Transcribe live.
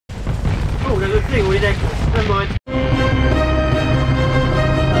there's a thing with necklace. Never mind.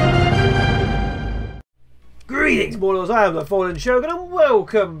 Greetings, mortals. I am the FallenShogun, and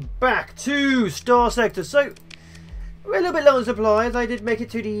welcome back to Starsector. So, we're a little bit low on supplies. I did make it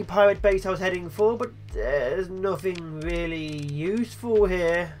to the pirate base I was heading for, but there's nothing really useful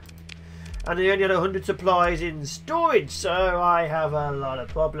here. And I only had 100 supplies in storage, so I have a lot of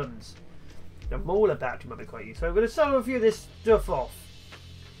problems. The Mauler battery might be quite useful. I'm going to sell a few of this stuff off.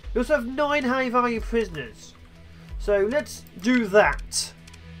 We also have 9 high value prisoners. So let's do that.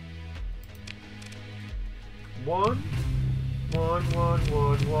 1, 1, 1,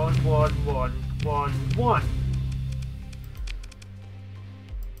 1, 1, 1, 1, 1, 1.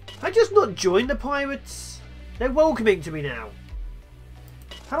 I just not joined the pirates? They're welcoming to me now.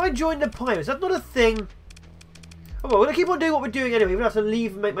 How do I join the pirates? That's not a thing. Oh, well, we're going to keep on doing what we're doing anyway. We're going to have to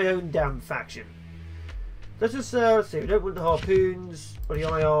leave and make my own damn faction. Let's just, let's see. We don't want the harpoons, or the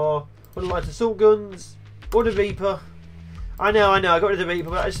IR, or the light assault guns, or the Reaper. I know, I got rid of the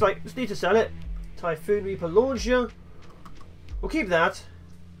Reaper, but I just need to sell it. Typhoon Reaper launcher. We'll keep that.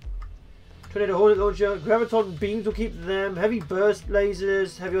 Tornado Hornet launcher. Graviton beams, we'll keep them. Heavy burst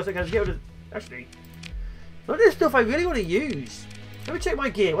lasers. Heavy also can get rid of. Actually, none of this stuff I really want to use. Let me check my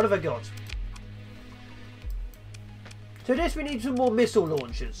gear. What have I got? So this we need some more missile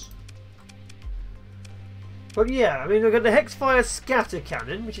launchers. But yeah, I mean we've got the Hexfire scatter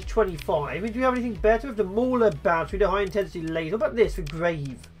cannon, which is 25. I mean, do we have anything better? With the Mauler battery, the high intensity laser. What about this for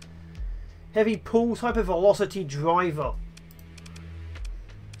Grave? Heavy pulse hypervelocity driver.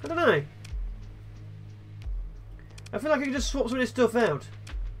 I don't know. I feel like I can just swap some of this stuff out.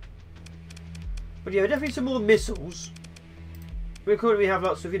 But yeah, definitely some more missiles. We currently have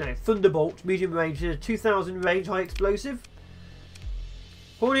lots of, you know, Thunderbolt, medium range, 2000 range, high explosive.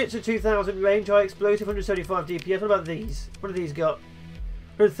 Hornets at 2000 range, high explosive, 175 DPS. What about these? What have these got?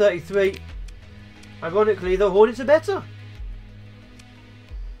 133. Ironically, the Hornets are better.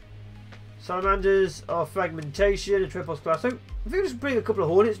 Salamanders are fragmentation, a triple class. So I think I'll just bring a couple of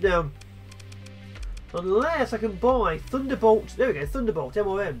Hornets down. Unless I can buy Thunderbolt. There we go, Thunderbolt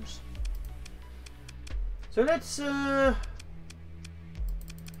MRMs. So let's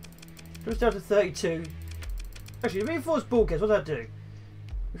goes down to 32. Actually, the reinforced bulkheads, what does that do?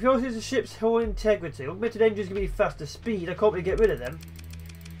 If you also use the ship's hull integrity, augmented engines give me faster speed. I can't really get rid of them.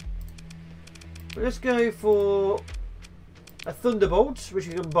 But let's go for a Thunderbolt, which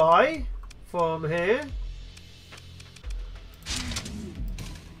you can buy from here.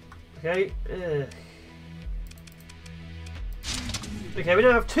 Okay. Okay, we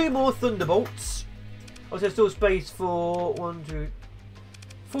now have 2 more Thunderbolts. Also, there's still space for 1, 2,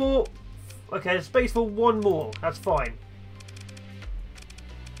 4. Okay, there's space for 1 more. That's fine.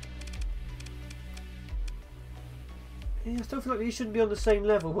 Yeah, I still feel like these shouldn't be on the same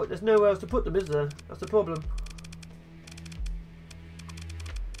level, but there's nowhere else to put them, is there? That's the problem.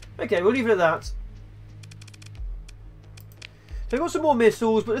 Okay, we'll leave it at that. So we've got some more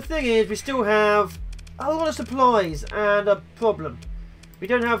missiles, but the thing is, we still have a lot of supplies and a problem. We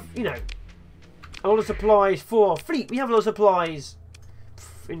don't have, you know, a lot of supplies for our fleet. We have a lot of supplies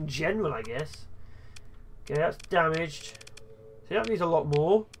in general, I guess. Okay, that's damaged. So that needs a lot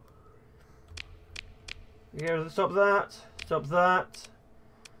more. Okay, stop that. Stop that.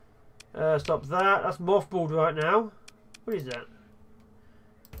 Stop that. That's mothballed right now. What is that?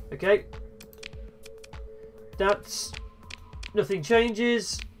 Okay. That's... Nothing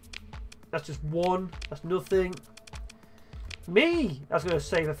changes. That's just 1. That's nothing. Me! That's going to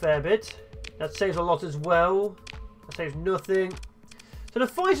save a fair bit. That saves a lot as well. That saves nothing. So the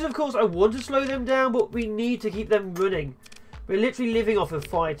fighters, of course, I want to slow them down, but we need to keep them running. We're literally living off of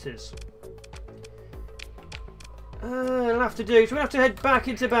fighters. It'll have to do. So we'll have to head back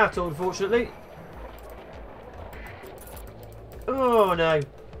into battle, unfortunately. Oh, no.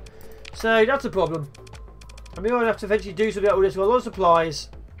 So that's a problem. I mean, I'll have to eventually do something about all this. We've got a lot of supplies.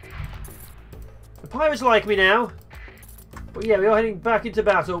 The pirates like me now. But yeah, we are heading back into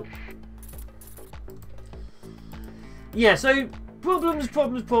battle. Yeah, so... Problems,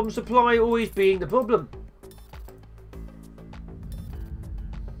 problems, problems. Supply always being the problem.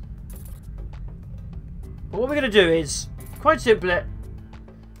 But what we're going to do is, quite simply,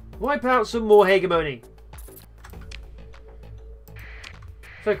 wipe out some more hegemony.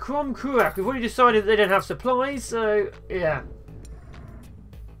 So, Crom Kurak, we've already decided that they don't have supplies, so, yeah.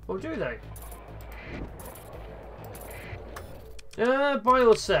 Or do they? Buy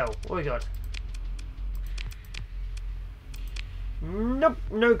or sell. What we got? Nope,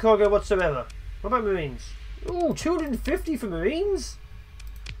 no cargo whatsoever. What about Marines? Ooh, 250 for Marines?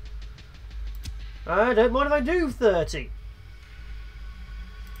 I don't mind if I do 30.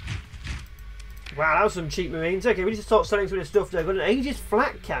 Wow, that was some cheap Marines. Okay, we need to start selling some of this stuff though. Got an Aegis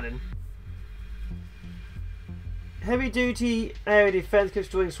flat cannon. Heavy duty area defense,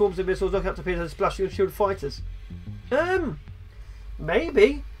 destroying swarms of missiles, look up to people and splashing and shield fighters.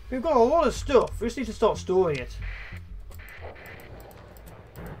 Maybe. We've got a lot of stuff. We just need to start storing it.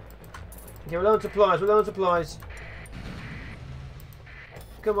 Okay, we're low on supplies, we're low on supplies.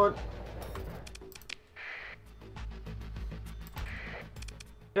 Come on.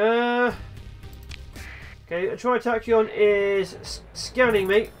 Okay, a Tachyon is scanning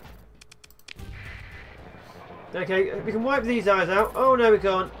me. Okay, we can wipe these eyes out. Oh no, we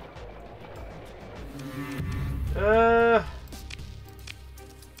can't.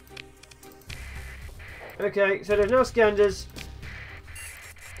 Okay, so there's no scanners.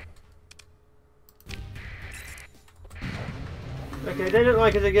 Okay, they don't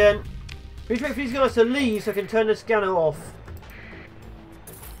like us again. We need to wait for these guys to leave so I can turn the scanner off.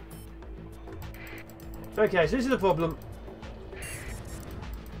 Okay, so this is the problem.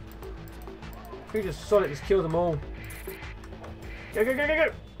 We just solidly just kill them all. Go, go, go, go,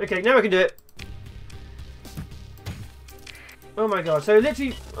 go! Okay, now I can do it. Oh my god, so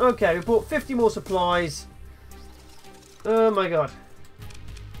literally... Okay, we bought 50 more supplies. Oh my god.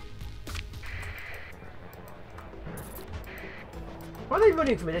 Why are they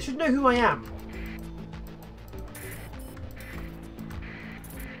running from me? They should know who I am.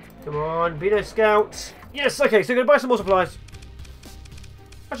 Come on, be no scouts. Yes, okay, so we're going to buy some more supplies.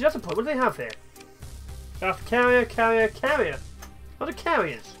 Actually, that's a point. What do they have here? Craft carrier, carrier, carrier. What are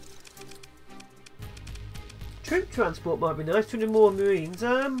carriers? Troop transport might be nice. 200 more Marines.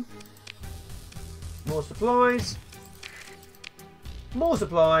 More supplies. More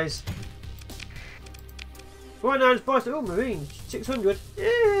supplies. Right now, let's buy some. Oh, Marines. 600.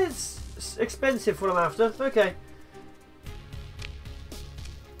 It's expensive for what I'm after. Okay.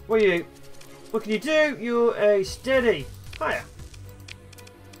 What are you? What can you do? You're a steady. Hiya.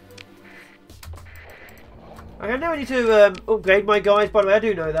 Okay, I know I need to upgrade my guys. By the way, I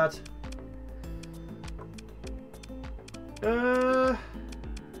do know that. Okay,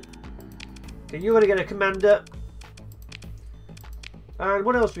 you're going to get a commander. And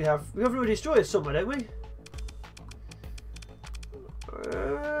what else do we have? We have a destroyer somewhere, don't we?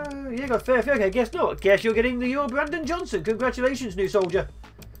 Yeah, got fair. Okay, guess not. Guess you're getting your Brandon Johnson. Congratulations, new soldier.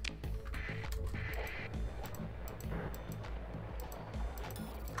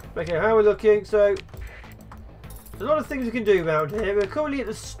 Okay, how are we looking? So, there's a lot of things we can do around here. We're currently at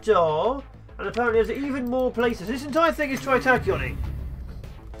the star, and apparently there's even more places. This entire thing is Tachyoning.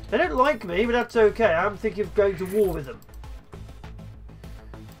 They don't like me, but that's okay. I'm thinking of going to war with them.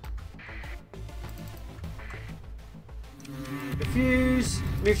 Refuse,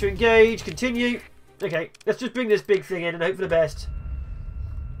 move to engage, continue. Okay, let's just bring this big thing in and hope for the best.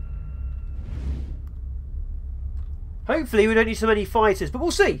 Hopefully we don't need so many fighters, but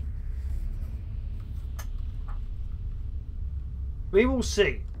we'll see. We will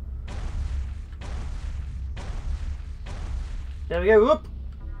see. There we go, whoop.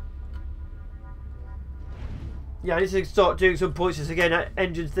 Yeah, I need to start doing some points again, that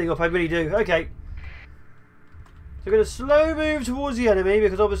engine thing up, I really do. Okay. So we're going to slow move towards the enemy,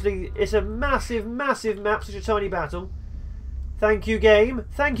 because obviously it's a massive, massive map, such a tiny battle. Thank you, game.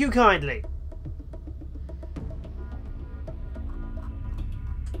 Thank you kindly.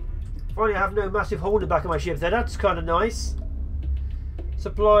 Finally, I have no massive hole in the back of my ship there. That's kind of nice.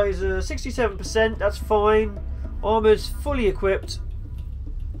 Supplies 67%. That's fine. Armour's fully equipped.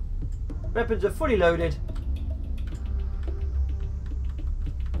 Weapons are fully loaded.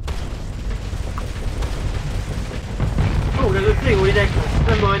 Oh, there's a thing already next to us.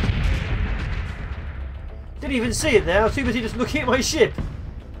 Never mind. Didn't even see it there. I was too busy just looking at my ship.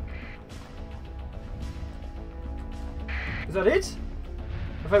 Is that it?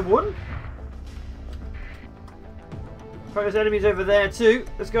 Have I won? There's enemies over there too.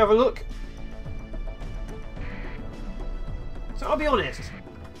 Let's go have a look. So I'll be honest.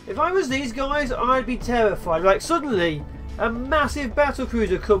 If I was these guys, I'd be terrified. Like suddenly, a massive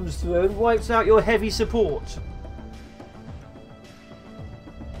battlecruiser comes through and wipes out your heavy support.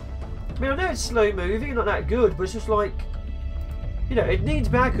 I mean, I know it's slow moving, not that good, but it's just like, you know, it needs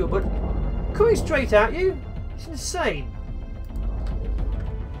backup, but coming straight at you, it's insane.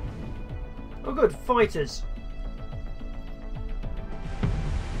 Oh good, fighters.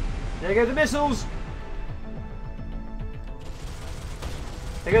 There go the missiles.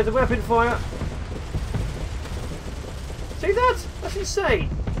 There goes the weapon fire. See that? That's insane.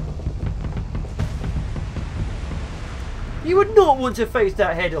 You would not want to face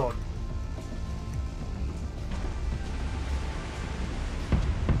that head on.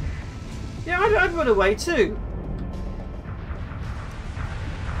 Yeah, I'd run away too.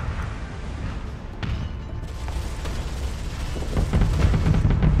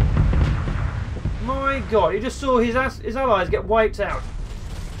 My God, he just saw his allies get wiped out.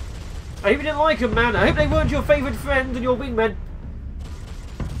 I hope you didn't like them, man. I hope they weren't your favourite friends and your wingmen.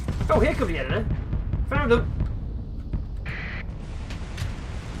 Oh, here comes the editor. Found them.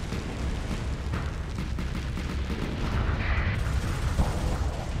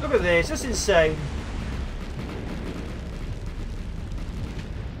 Look at this, that's insane.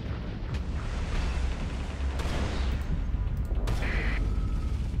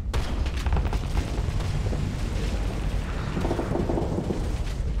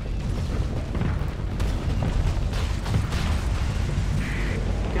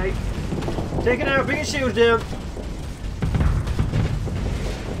 Okay, take it out, bring your shields down.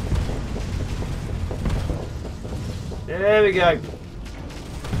 There we go.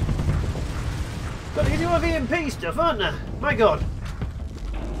 Got to do all the EMP stuff, aren't there? My God.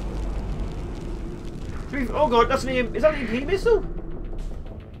 Oh God, that's an EMP. Is that an EMP missile?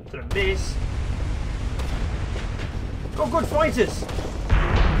 Is that a miss? Oh, good fighters.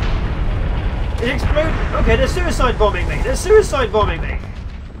 It exploded. Okay, they're suicide bombing me. They're suicide bombing me.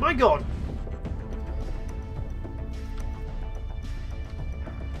 My God.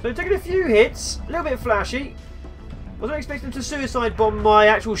 So taking a few hits, a little bit flashy. Wasn't expecting them to suicide bomb my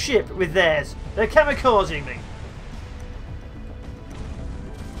actual ship with theirs. They're kamikazing me.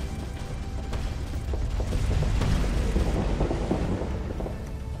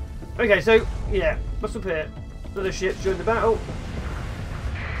 Okay, so yeah, what's up here? Another ship during the battle.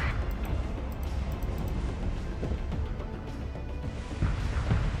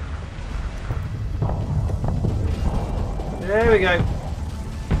 There we go.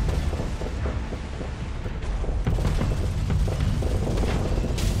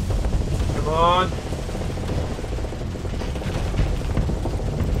 Come on.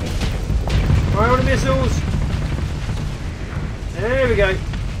 Fire on the missiles. There we go.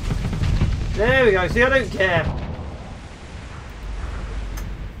 There we go. See, I don't care.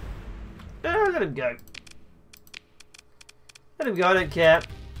 Let him go. Let him go. I don't care.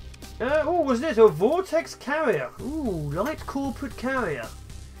 Oh, what's this? A vortex carrier. Ooh, light corporate carrier.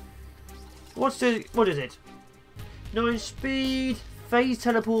 What is it? 9 speed, phase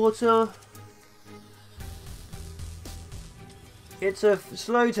teleporter. It's a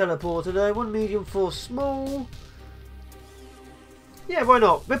slow teleporter though. 1 medium, 4 small. Yeah, why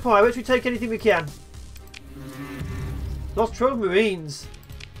not? We're pirates. We take anything we can. Lost 12 Marines.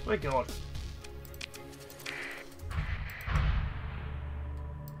 My God.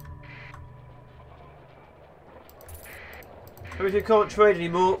 I mean, we can't trade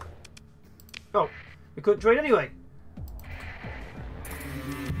anymore. Oh, we couldn't trade anyway.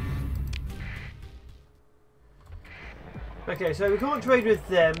 Okay, so we can't trade with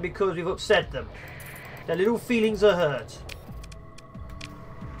them because we've upset them. Their little feelings are hurt.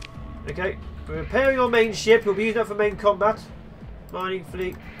 Okay, we're repairing our main ship. We'll be using that for main combat. Mining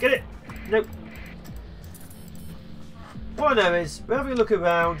fleet. Get it! Nope. What I know is we're having a look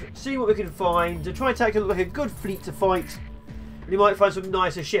around, seeing what we can find, and try to take a look like a good fleet to fight. We might find some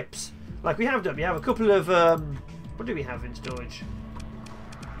nicer ships, like we have done. We have a couple of what do we have in storage?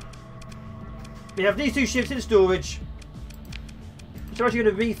 We have these 2 ships in storage. Which are actually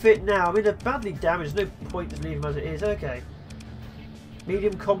going to refit now. I mean, they're badly damaged. There's no point in leaving them as it is. Okay.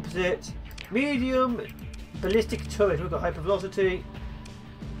 Medium composite, medium ballistic turret. We've got hypervelocity.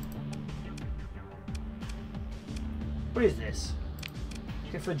 What is this?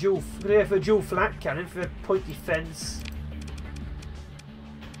 Go for a dual flat cannon for point defense.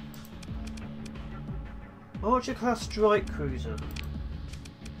 Archer class strike cruiser.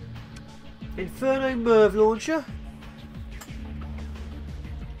 Inferno Merv launcher.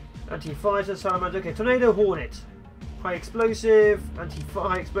 Anti-fighter salamander. Okay, tornado hornet. High explosive,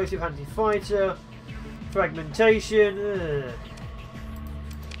 anti-fighter, fragmentation.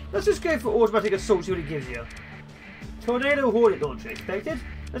 Let's just go for automatic assault. See what it gives you. Tornado hornet launcher expected.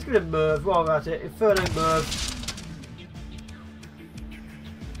 Let's get a Merv while we're at it. Inferno Merv.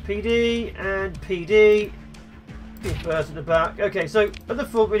 PD and PD. Big burst in the back. Okay, so at the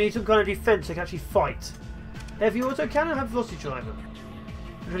front we need some kind of defense that can actually fight. Heavy auto cannon, have velocity driver.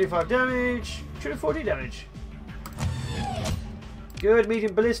 25 damage, 240 damage. Good,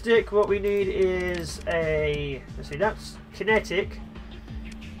 medium ballistic. What we need is a. Let's see, that's kinetic.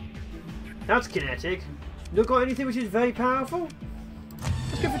 That's kinetic. Not got anything which is very powerful.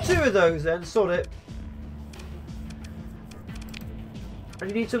 Let's go for 2 of those then. Sod it. And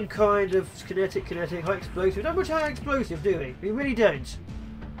you need some kind of kinetic, high explosive. Not much high explosive, do we? We really don't.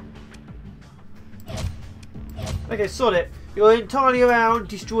 Okay, sod it. You're entirely around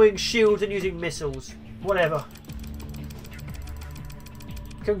destroying shields and using missiles. Whatever.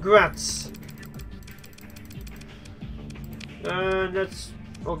 Congrats. And let's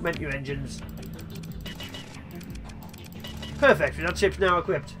augment your engines. Perfect. That ship's now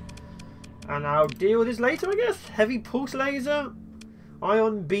equipped. And I'll deal with this later, I guess. Heavy pulse laser.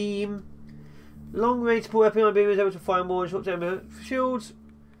 Ion beam. Long range support weapon. Ion beam is able to fire more short-term shields.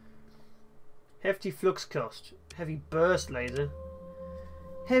 Hefty flux cost. Heavy burst laser.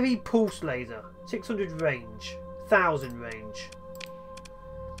 Heavy pulse laser. 600 range. 1000 range.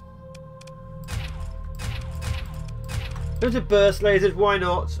 Those are burst lasers, why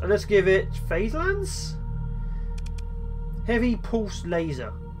not? And let's give it phase lance. Heavy pulse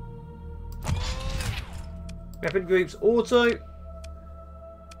laser. Weapon groups auto.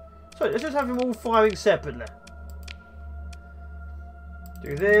 So let's just have them all firing separately.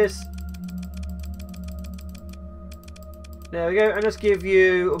 Do this. There we go, and let's give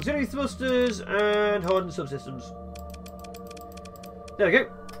you auxiliary thrusters and hardened subsystems. There we go.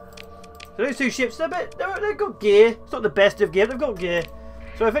 So those two ships, they've got gear. It's not the best of gear, they've got gear. So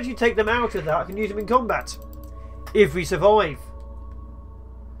if I eventually take them out of that, I can use them in combat. If we survive.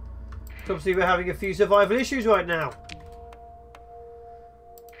 Obviously we're having a few survival issues right now.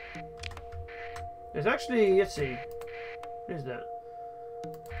 There's actually, let's see. What is that?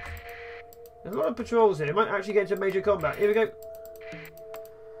 There's a lot of patrols here. It might actually get into major combat. Here we go.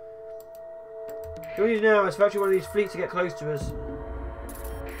 What we need now is for actually one of these fleets to get close to us.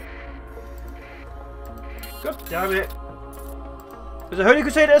 God damn it. There's a Holy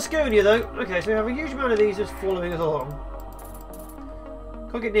Crusader Asconia though. Okay, so we have a huge amount of these just following us along.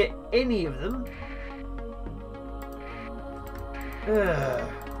 Can't get near any of them.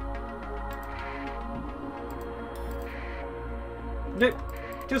 Nope.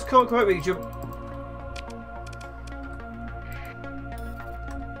 Just can't quite reach them.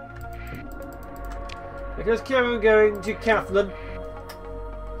 Okay, let's carry on going to Catherine.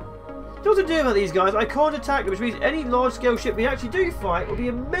 What to do about these guys? I can't attack them, which means any large-scale ship we actually do fight will be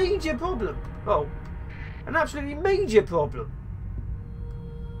a major problem. Oh, an absolutely major problem.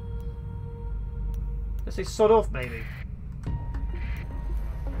 Let's say sod off, maybe.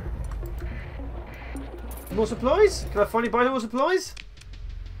 More supplies? Can I finally buy more supplies?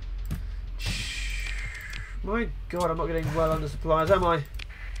 My God, I'm not getting well under supplies, am I?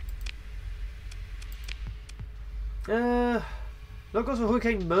 I've got some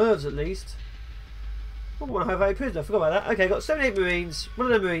Hurricane Mervs at least. I want to have a prisoner. I forgot about that. Okay, got 78 Marines. What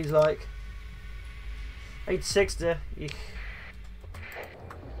are the Marines like? 860. Eek.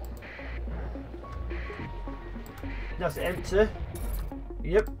 That's enter.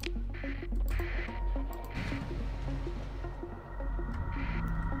 Yep.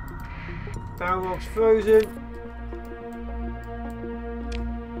 Balrog's frozen.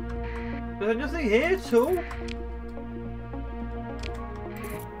 There's nothing here at all.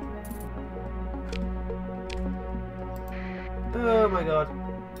 Oh my God.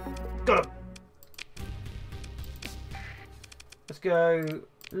 Got him. Let's go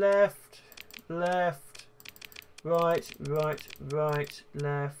left, left, right, right, right,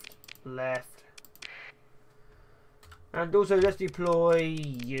 left, left. And also let's deploy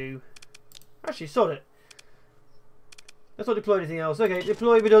you. Actually, sod it. Let's not deploy anything else. Okay,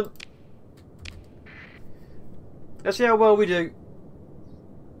 deploy, we're done. Let's see how well we do.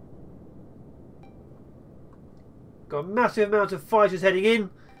 Got a massive amount of fighters heading in.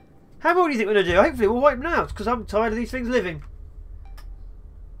 How well do you think we're going to do? Hopefully we'll wipe them out, because I'm tired of these things living.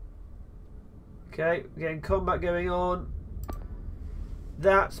 Okay, we're getting combat going on.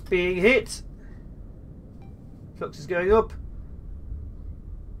 That's being hit. Flux is going up.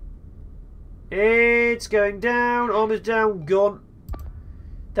 It's going down. Armor's down, gone.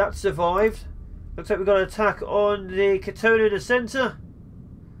 That survived. Looks like we've got an attack on the Katona in the centre.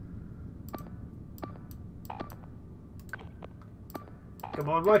 Come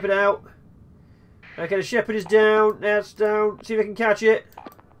on, wipe it out. Okay, the Shepherd is down. That's down. See if I can catch it.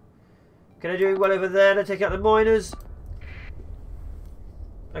 Okay, they're doing well over there. They take out the miners.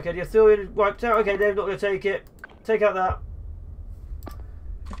 Okay, the Arthurian wiped out. Okay, they're not going to take it. Take out that.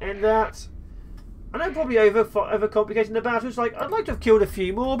 And that. I know probably overcomplicating the battle. It's like, I'd like to have killed a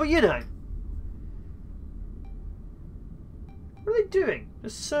few more, but you know. What are they doing? They're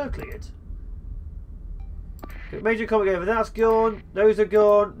circling it. Major combat over, that's gone. Those are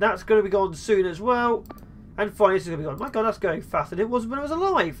gone. That's going to be gone soon as well. And finally, this is going to be gone. My God, that's going faster than it was when I was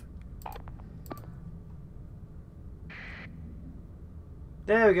alive.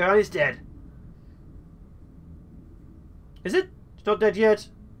 There we go, and it's dead. Is it? It's not dead yet.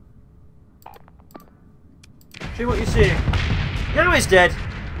 See what you see. Now it's dead.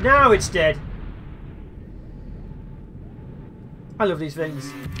 Now it's dead. I love these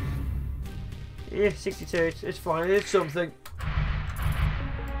things. Yeah, 62. It's fine. It's something.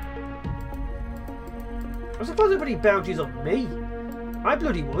 I suppose nobody bounties on me. I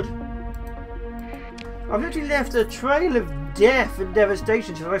bloody would. I've literally left a trail of death and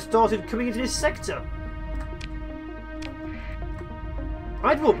devastation since I started coming into this sector.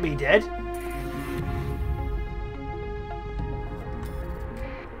 I'd want me dead.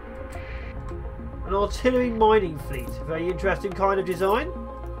 An artillery mining fleet. Very interesting kind of design.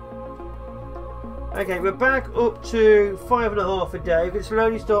 Okay, we're back up to 5.5 a day. We can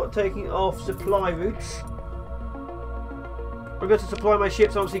slowly start taking off supply routes. I'm going to supply my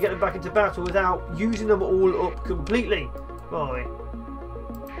ships, obviously get them back into battle without using them all up completely. Right.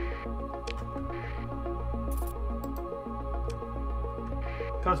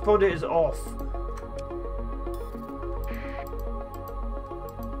 Transponder is off.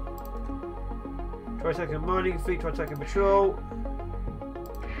 Try taking mining fleet, try taking patrol.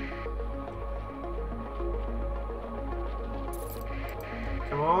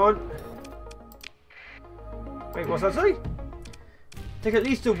 Come on. Wait, what's that say? Take at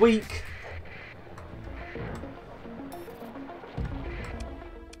least a week.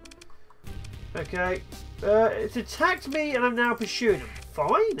 Okay. It's attacked me and I'm now pursuing them.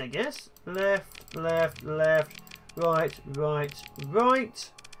 Fine, I guess. Left, left, left. Right, right,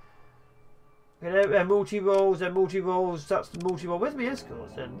 right. Okay, they're multi-rolls, they're multi-rolls. That's the multi-roll. Where's my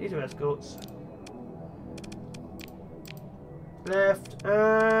escorts then? These are escorts. Left,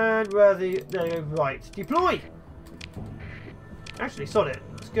 and where are the... There you go, right. Deploy! Actually, sod it.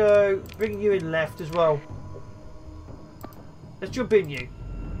 Let's go, bring you in left as well. Let's jump in you.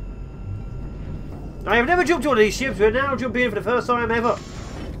 I have never jumped on these ships, we're now jumping in for the first time ever.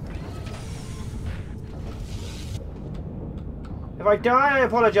 If I die, I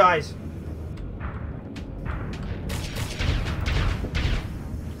apologise.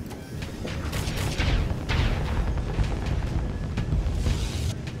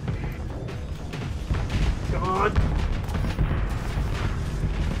 Come on.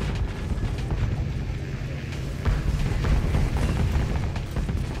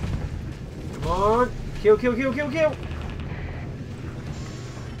 Come on. Kill, kill, kill, kill, kill.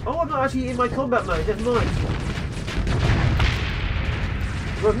 Oh, I'm not actually in my combat mode. Never mind.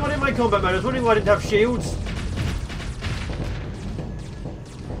 Well, I'm not in my combat mode. I was wondering why I didn't have shields.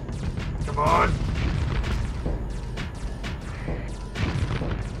 Come on.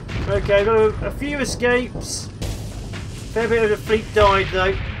 Okay, got a few escapes. Fair bit of the fleet died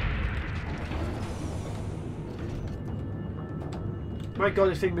though. My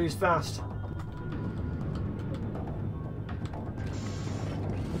god, this thing moves fast.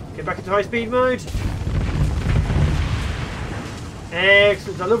 Get back into high speed mode.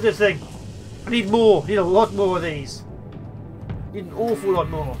 Excellent, I love this thing. I need more, I need a lot more of these. I need an awful lot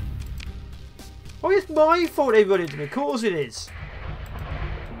more. Oh, it's my fault they run into me, of course it is.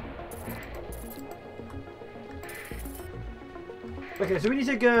 Okay, so we need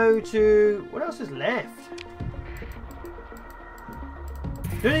to go to... What else is left?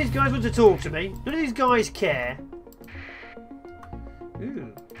 None of these guys want to talk to me. None of these guys care.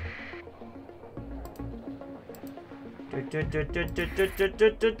 Ooh.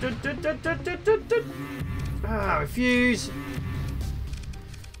 Ah, refuse.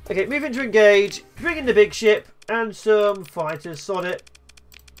 Okay, moving to engage. Bring in the big ship and some fighters. Sod it.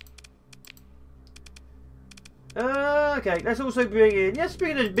 Okay, let's also bring in... Yes,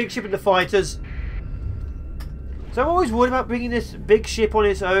 bring in the big ship and the fighters. So I'm always worried about bringing this big ship on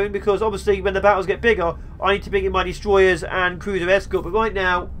its own because obviously when the battles get bigger, I need to bring in my destroyers and cruiser escort. But right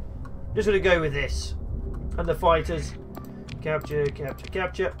now, I'm just going to go with this. And the fighters. Capture, capture,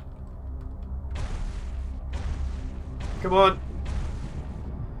 capture. Come on.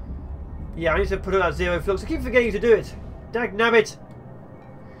 Yeah, I need to put on that zero flux. I keep forgetting to do it. Dag nabbit.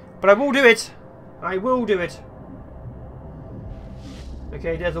 But I will do it. I will do it.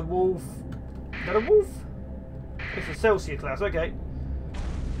 Okay, there's a wolf. Is that a wolf? It's a Celsius class, okay.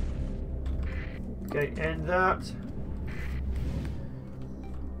 Okay, end that.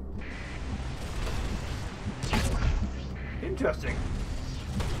 Interesting.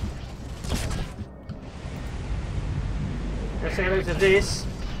 Let's say hello to this.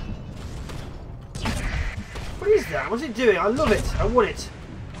 What is that? What's it doing? I love it. I want it.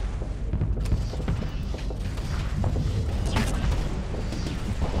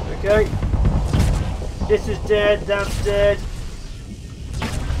 Okay. This is dead. That's dead.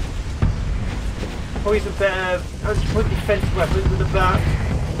 Probably some better anti-point defense weapons in the back.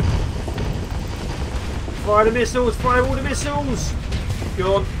 Fire the missiles! Fire all the missiles!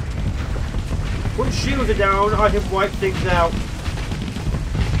 Go on. Once shields are down, I can wipe things out.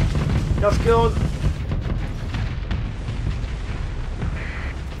 Just go on.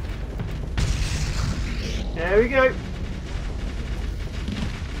 There we go.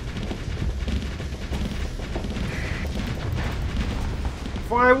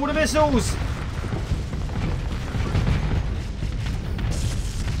 Fire all the missiles! Is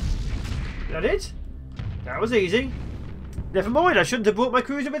that it? That was easy. Never mind, I shouldn't have brought my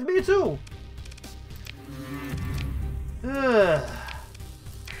cruiser with me at all. Oh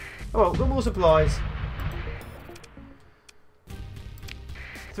well, got more supplies.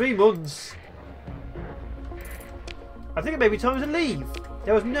 3 months. I think it may be time to leave.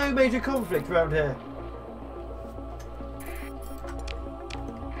 There was no major conflict around here.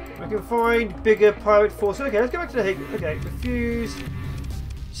 I can find bigger pirate force. Okay, let's go back to the Hague. Okay, refuse.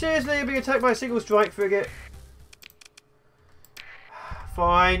 Seriously, you're being attacked by a single strike frigate.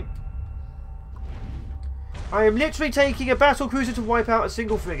 Fine. I am literally taking a battle cruiser to wipe out a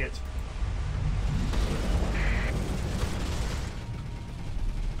single frigate.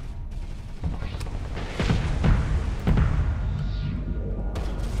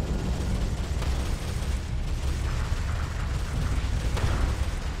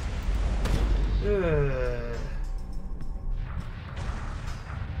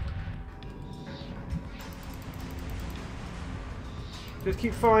 Just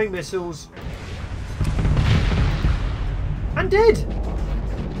keep firing missiles. And dead!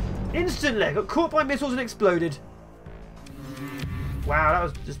 Instantly! Got caught by missiles and exploded. Wow, that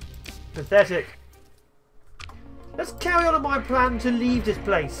was just pathetic. Let's carry on my plan to leave this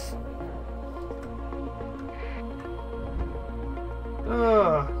place.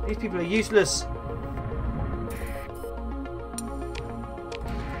 Oh, these people are useless.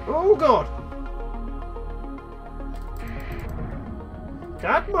 Oh god!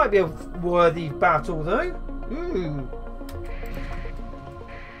 That might be a worthy battle though. Ooh.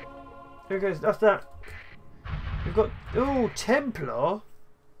 There goes, that's that. We've got, oh, Templar.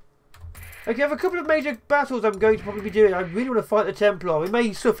 Okay, I have a couple of major battles I'm going to probably be doing. I really want to fight the Templar. We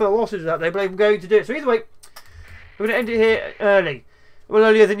may suffer losses that day, but I'm going to do it. So either way, I'm going to end it here early. Well,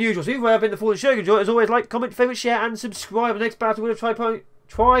 earlier than usual. So either way, I've been the FallenShogun. As always, like, comment, favourite, share, and subscribe. The next battle we're going to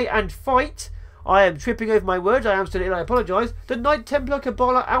try and fight. I am tripping over my words. I am still ill. I apologise. The Knight Templar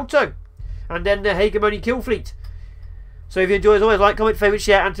Cabala Auto. And then the Hegemony Kill Fleet. So if you enjoy, as always, like, comment, favourite,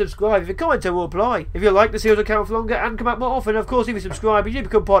 share, and subscribe. If you comment, I will reply. If you like the series account for longer and come out more often, of course, if you subscribe, you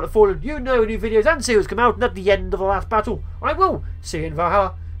become part of Fallen. You know new videos and series come out, and at the end of the last battle, I will see you in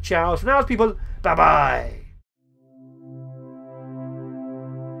Valhalla. Ciao for now, people. Bye-bye.